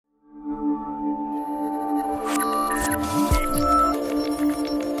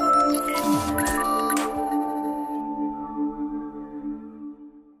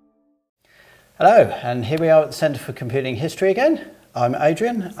Hello, and here we are at the Centre for Computing History again. I'm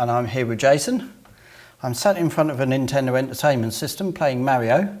Adrian, and I'm here with Jason. I'm sat in front of a Nintendo Entertainment System playing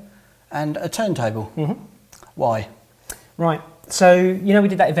Mario and a turntable. Why? Right, so you know we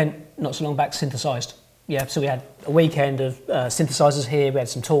did that event not so long back, Synthesized. Yeah, so we had a weekend of synthesizers here, we had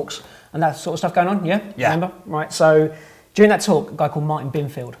some talks and that sort of stuff going on, yeah? Remember? Right, so during that talk, a guy called Martin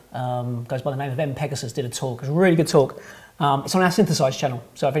Binfield, goes by the name of M. Pegasus, did a talk. It was a really good talk. It's on our Synthesized channel,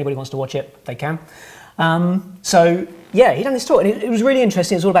 so if anybody wants to watch it, they can. So yeah, he done this talk, and it was really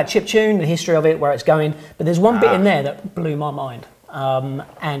interesting. It's all about chiptune, the history of it, where it's going. But there's one bit in there that blew my mind,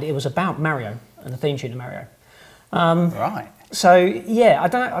 and it was about Mario and the theme tune of Mario. Right. So yeah, I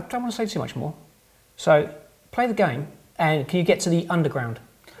don't want to say too much more. So play the game, and can you get to the underground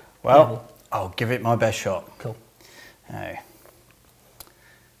level? I'll give it my best shot. Cool. Oh.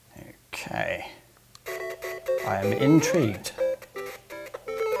 Okay. I am intrigued.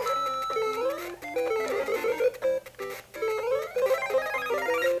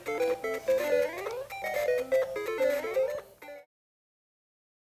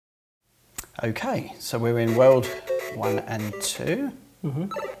 Okay, so we're in World 1 and 2.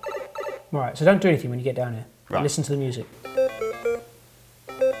 Right, so don't do anything when you get down here. Right. Listen to the music.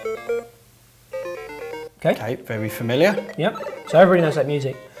 Okay? Okay, very familiar. Yep, so everybody knows that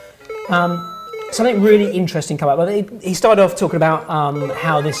music. Something really interesting came up. Well, he started off talking about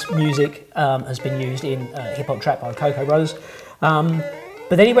how this music has been used in Hip Hop Trap by Cocoa Brothers.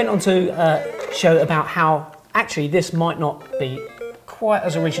 But then he went on to show about how actually this might not be quite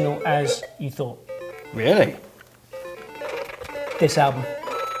as original as you thought. Really? This album.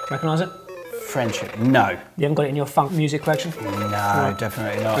 Recognise it? Friendship? No. You haven't got it in your funk music collection? No,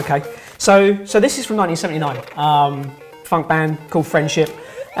 definitely not. Okay, so this is from 1979. Funk band called Friendship,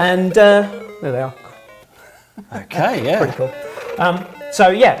 and there they are. Okay, yeah. Pretty cool. So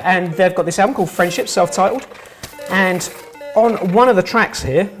yeah, and they've got this album called Friendship, self-titled, and on one of the tracks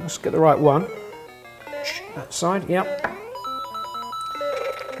here, let's get the right one. That side, yep.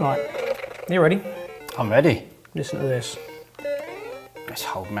 Right, you ready? I'm ready. Listen to this. Let's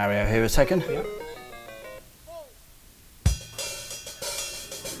hold Mario here a second. Yep.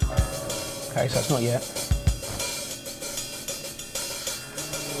 Okay, so it's not yet.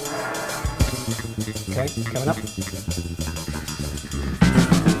 Okay, coming up.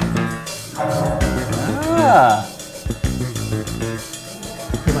 Ah,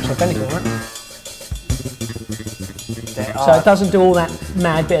 Pretty much identical, right? there So are. it doesn't do all that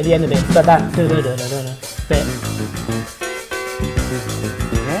mad bit at the end of it, but that da-da-da-da-da bit,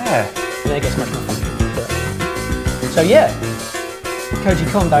 Yeah. then it gets much more funky. So yeah, Koji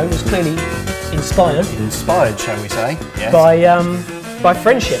Kondo was clearly inspired Inspired, shall we say? Yes. by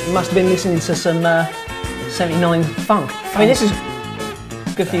Friendship. He must have been listening to some 79 funk. I mean, this is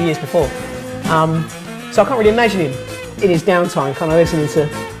a good few years before. So I can't really imagine him in his downtime kind of listening to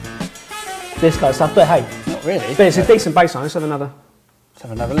this kind of stuff, but hey. Not really. But it's a decent bass line. Let's have another. Let's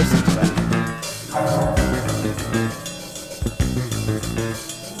have another listen to that.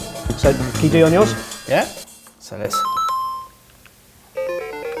 So can you do it on yours? Yeah. So let's.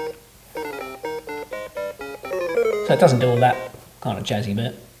 So it doesn't do all that kind of jazzy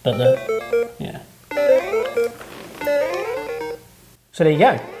bit, but yeah. So there you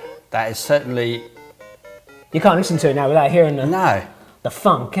go. That is certainly. You can't listen to it now without hearing No. the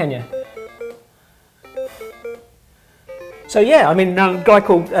funk, can you? So yeah, I mean, a guy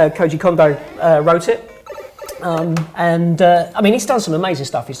called Koji Kondo wrote it. I mean, he's done some amazing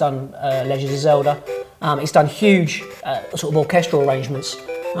stuff. He's done Legend of Zelda. He's done huge sort of orchestral arrangements.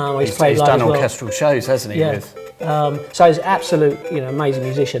 Where he's played He's live done as well. orchestral shows, hasn't he? Yeah. With So he's an absolute, amazing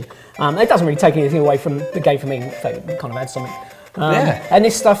musician. It doesn't really take anything away from the game for me. In fact, it kind of adds something. Yeah. And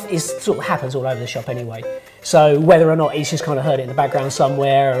this stuff sort of happens all over the shop anyway. So whether or not he's just kind of heard it in the background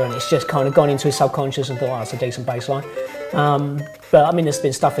somewhere, and it's just kind of gone into his subconscious and thought, oh, that's a decent bass line. But I mean, there's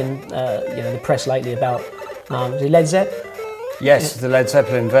been stuff in the press lately about is it Led Zepp? yes, the Led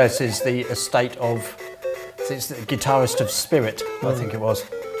Zeppelin versus the estate of. It's the guitarist of Spirit, I think it was.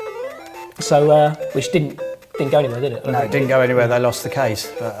 So which didn't go anywhere, did it? No, it didn't go anywhere. They lost the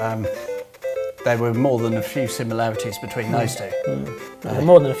case, but there were more than a few similarities between those two.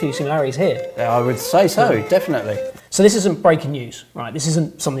 More than a few similarities here. Yeah, I would say so, definitely. So this isn't breaking news, right? This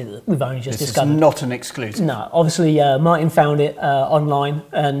isn't something that we've only just This is discovered. not an exclusive. No, obviously Martin found it online,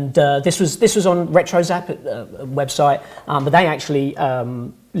 and this was on RetroZap website, but they actually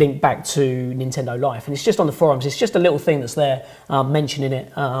linked back to Nintendo Life, and it's just on the forums. It's just a little thing that's there mentioning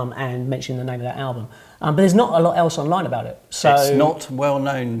it and mentioning the name of that album. But there's not a lot else online about it. So It's not well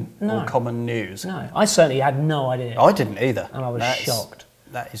known No. or common news. No, I certainly had no idea. I didn't either. And I was shocked.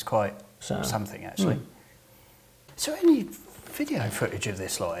 That is quite So, something actually. Is there any video footage of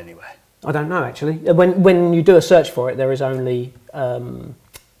this lot anywhere? I don't know actually. When you do a search for it, there is only the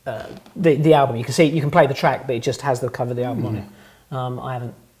album. You can see, you can play the track, but it just has the cover of the album on it. I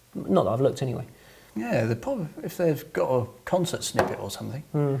haven't, not that I've looked anyway. Yeah, if they've got a concert snippet or something,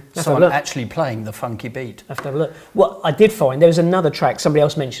 Have someone actually playing the funky beat. Have to have a look. What I did find, there was another track somebody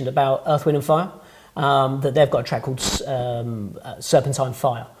else mentioned about Earth, Wind and Fire, that they've got a track called Serpentine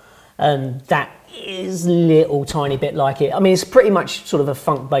Fire, and that is a little tiny bit like it. I mean, it's pretty much sort of a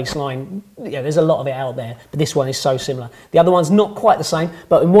funk bass line. Yeah, there's a lot of it out there, but this one is so similar. The other one's not quite the same,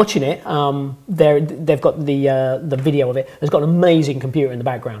 but in watching it, they've got the video of it. It's got an amazing computer in the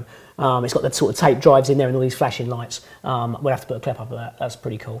background. It's got the sort of tape drives in there and all these flashing lights. We'll have to put a clip up of that. That's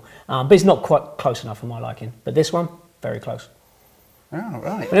pretty cool. But it's not quite close enough for my liking. But this one, very close. Oh,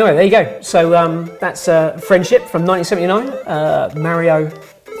 right. But anyway, there you go. So that's Friendship from 1979. Mario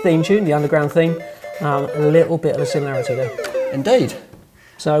theme tune, the underground theme. A little bit of a similarity there. Indeed.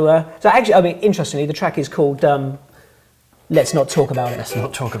 So actually, I mean, interestingly, the track is called Let's Not Talk About It. Let's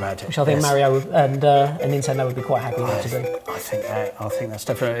not talk about it. Which I think Mario and Nintendo would be quite happy to do. I think that's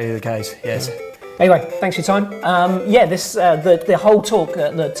definitely the case. Yes. Anyway, thanks for your time. Yeah, this the whole talk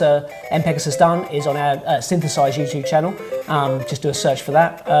that MPEGAS has done is on our Synthesize YouTube channel. Just do a search for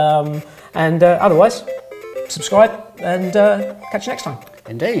that. And otherwise, subscribe and catch you next time.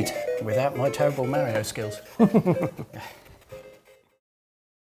 Indeed, without my terrible Mario skills.